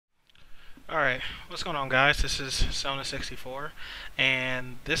Alright, what's going on, guys? This is Sona64,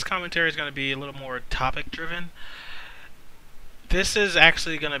 and this commentary is going to be a little more topic driven. This is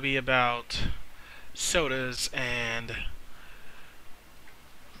actually going to be about sodas and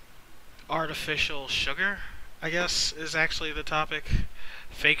artificial sugar, I guess, is actually the topic.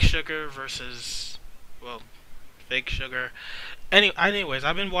 Fake sugar versus, well, fake sugar. Anyways,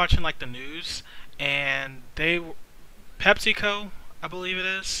 I've been watching like the news, and PepsiCo, I believe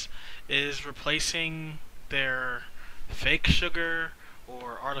it is replacing their fake sugar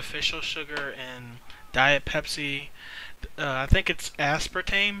or artificial sugar in Diet Pepsi. I think it's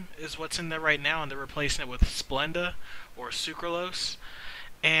aspartame is what's in there right now, and they're replacing it with Splenda or sucralose.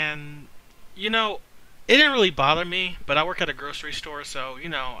 And you know, it didn't really bother me, but I work at a grocery store, so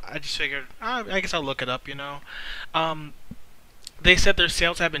I just figured I guess I'll look it up. Um, they said their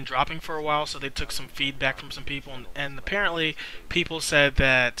sales have been dropping for a while, so they took some feedback from some people, and apparently people said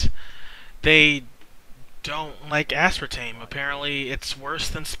that they don't like aspartame. Apparently, it's worse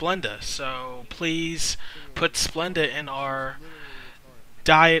than Splenda. So please put Splenda in our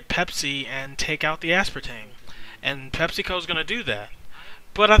Diet Pepsi and take out the aspartame. And PepsiCo's gonna do that.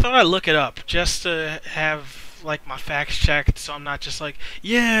 But I thought I'd look it up just to have like my facts checked, so I'm not just like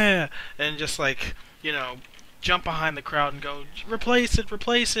yeah, and just like jump behind the crowd and go replace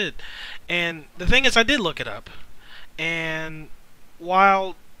it. And the thing is, I did look it up, and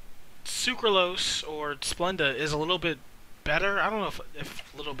while sucralose or Splenda is a little bit better. I don't know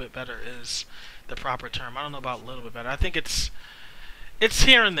if a little bit better is the proper term. I don't know about a little bit better. I think it's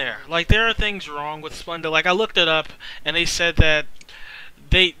here and there. Like there are things wrong with Splenda. Like I looked it up and they said that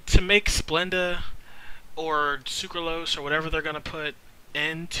they to make Splenda or sucralose or whatever they're gonna put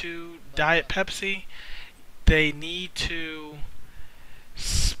into Diet Pepsi, they need to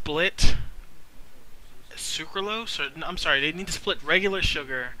split sucralose or I'm sorry, they need to split regular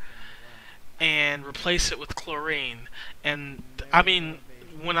sugar and replace it with chlorine. And I mean,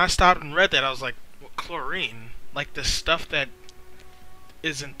 when I stopped and read that, I was like, what, chlorine? Like the stuff that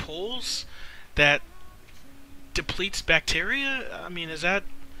is in pools that depletes bacteria? I mean, is that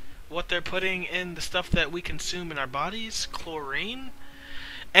what they're putting in the stuff that we consume in our bodies? Chlorine?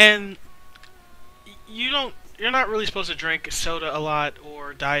 And you're not really supposed to drink soda a lot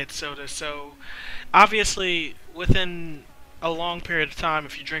or diet soda, so obviously within a long period of time,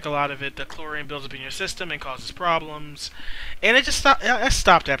 if you drink a lot of it, the chlorine builds up in your system and causes problems. And it just stopped. I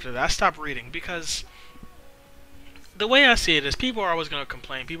stopped after that. I stopped reading because the way I see it is, people are always going to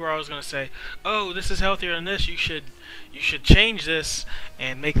complain. People are always going to say, "Oh, this is healthier than this. You should change this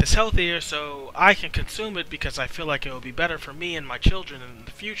and make this healthier so I can consume it because I feel like it will be better for me and my children and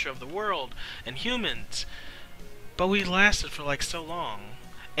the future of the world and humans." But we lasted for like so long,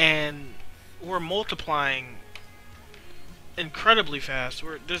 and we're multiplying incredibly fast.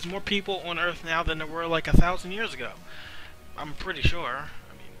 There's more people on Earth now than there were like 1,000 years ago. I'm pretty sure.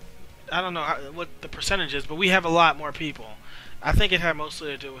 I mean, I don't know what the percentage is, but we have a lot more people. I think it had mostly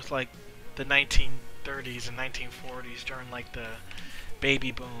to do with like the 1930s and 1940s during like the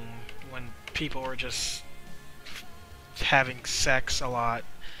baby boom when people were just having sex a lot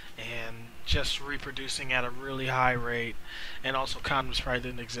and just reproducing at a really high rate, and also condoms probably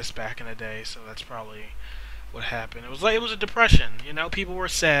didn't exist back in the day, so that's probably what happened. It was a depression, people were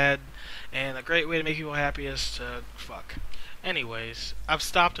sad, and a great way to make people happy is to fuck. Anyways, I've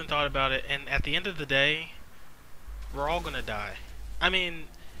stopped and thought about it, and at the end of the day, we're all gonna die. I mean,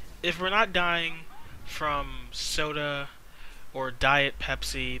 if we're not dying from soda or Diet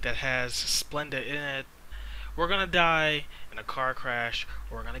Pepsi that has Splenda in it, we're gonna die in a car crash,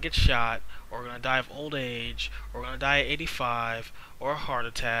 or we're gonna get shot, or we're gonna die of old age, or we're gonna die at 85, or a heart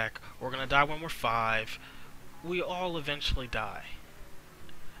attack, or we're gonna die when we're 5. We all eventually die.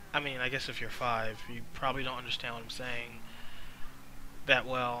 I mean, I guess if you're 5, you probably don't understand what I'm saying that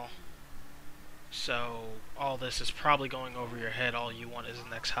well. So, all this is probably going over your head. All you want is the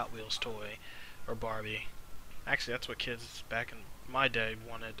next Hot Wheels toy or Barbie. Actually, that's what kids back in my day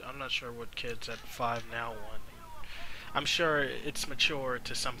wanted. I'm not sure what kids at 5 now want. I'm sure it's matured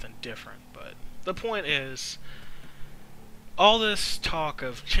to something different, but the point is, all this talk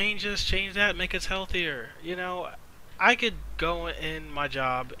of change this, change that, make us healthier, I could go in my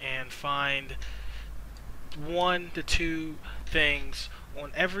job and find 1 to 2 things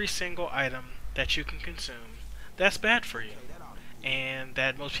on every single item that you can consume that's bad for you. And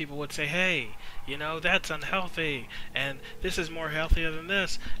that most people would say, hey, that's unhealthy, and this is more healthier than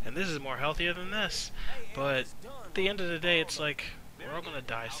this, and this is more healthier than this. But at the end of the day, it's like, we're all gonna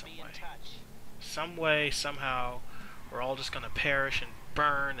die some way. Some way, somehow, we're all just gonna perish and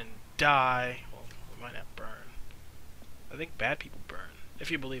burn and die. Well, we might not burn. I think bad people burn,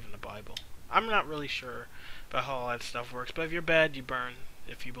 if you believe in the Bible. I'm not really sure about how all that stuff works, but if you're bad, you burn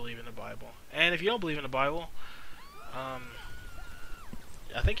if you believe in the Bible. And if you don't believe in the Bible, um,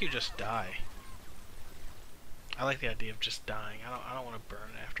 I think you just die. I like the idea of just dying. I don't want to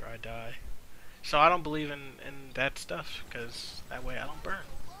burn after I die. So I don't believe in that stuff, because that way I don't burn.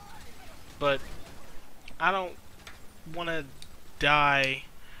 But I don't want to die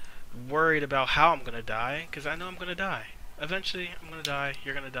worried about how I'm going to die, because I know I'm going to die. Eventually, I'm going to die,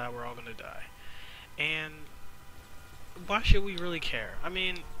 you're going to die, we're all going to die. And why should we really care? I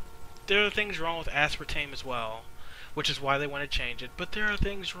mean, there are things wrong with aspartame as well, which is why they want to change it, but there are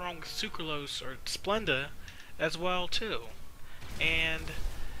things wrong with sucralose or Splenda as well, too. And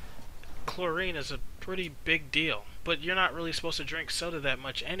chlorine is a pretty big deal, but you're not really supposed to drink soda that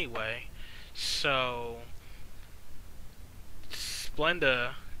much anyway, so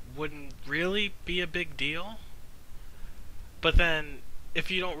Splenda wouldn't really be a big deal. But then,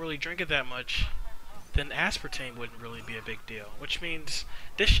 if you don't really drink it that much, then aspartame wouldn't really be a big deal. Which means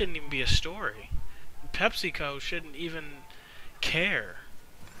this shouldn't even be a story. PepsiCo shouldn't even care.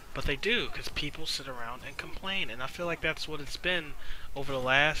 But they do, because people sit around and complain. And I feel like that's what it's been over the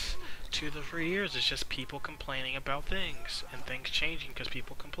last 2 to 3 years. It's just people complaining about things. And things changing because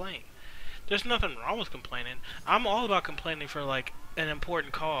people complain. There's nothing wrong with complaining. I'm all about complaining for, like, an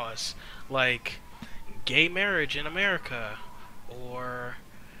important cause. Like gay marriage in America. Or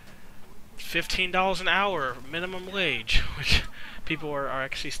 $15 an hour minimum wage, which people are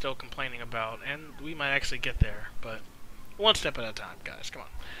actually still complaining about, and we might actually get there, but one step at a time, guys, come on.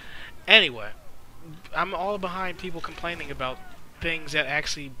 Anyway, I'm all behind people complaining about things that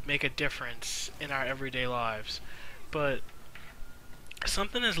actually make a difference in our everyday lives, but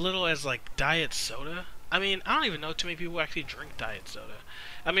something as little as, like, diet soda, I mean, I don't even know too many people who actually drink diet soda.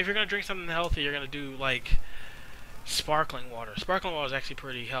 I mean, if you're going to drink something healthy, you're going to do, like, sparkling water. Sparkling water is actually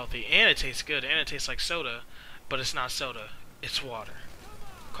pretty healthy, and it tastes good, and it tastes like soda, but it's not soda, it's water.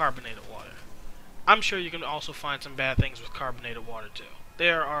 Carbonated water. I'm sure you can also find some bad things with carbonated water too.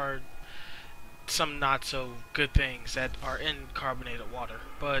 There are some not so good things that are in carbonated water,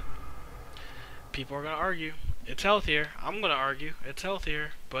 but people are going to argue it's healthier. I'm going to argue it's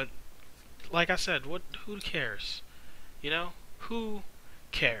healthier, but like I said, who cares? You know? Who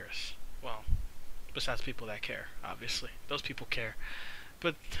cares? Well, besides people that care, obviously. Those people care.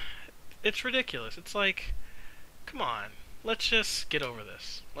 But it's ridiculous. It's like, come on. Let's just get over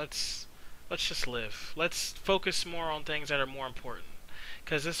this. Let's just live. Let's focus more on things that are more important.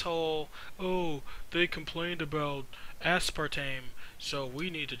 Because this whole, oh, they complained about aspartame, so we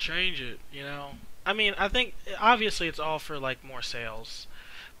need to change it, you know? I mean, I think, obviously it's all for, like, more sales.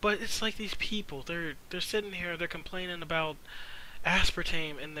 But it's like these people, they're sitting here, they're complaining about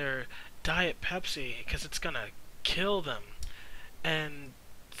aspartame in their Diet Pepsi because it's gonna kill them, and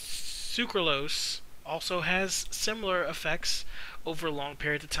sucralose also has similar effects over long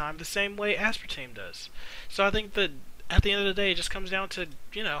periods of time, the same way aspartame does. So I think that at the end of the day, it just comes down to,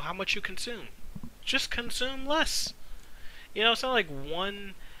 you know, how much you consume. Just consume less. You know, it's not like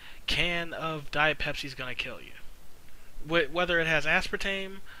one can of Diet Pepsi is gonna kill you. Whether it has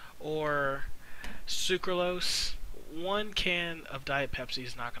aspartame or sucralose, one can of Diet Pepsi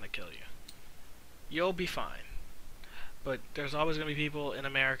is not gonna kill you. You'll be fine. But there's always going to be people in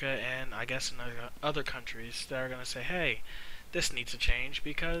America and I guess in other countries that are going to say, hey, this needs to change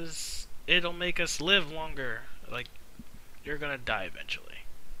because it'll make us live longer. Like, you're going to die eventually.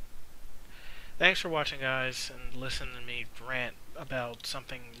 Thanks for watching, guys, and listening to me rant about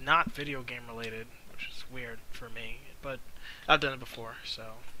something not video game related, which is weird for me, but I've done it before,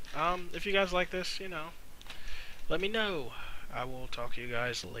 so if you guys like this, you know, let me know. I will talk to you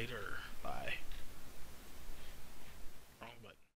guys later. Bye.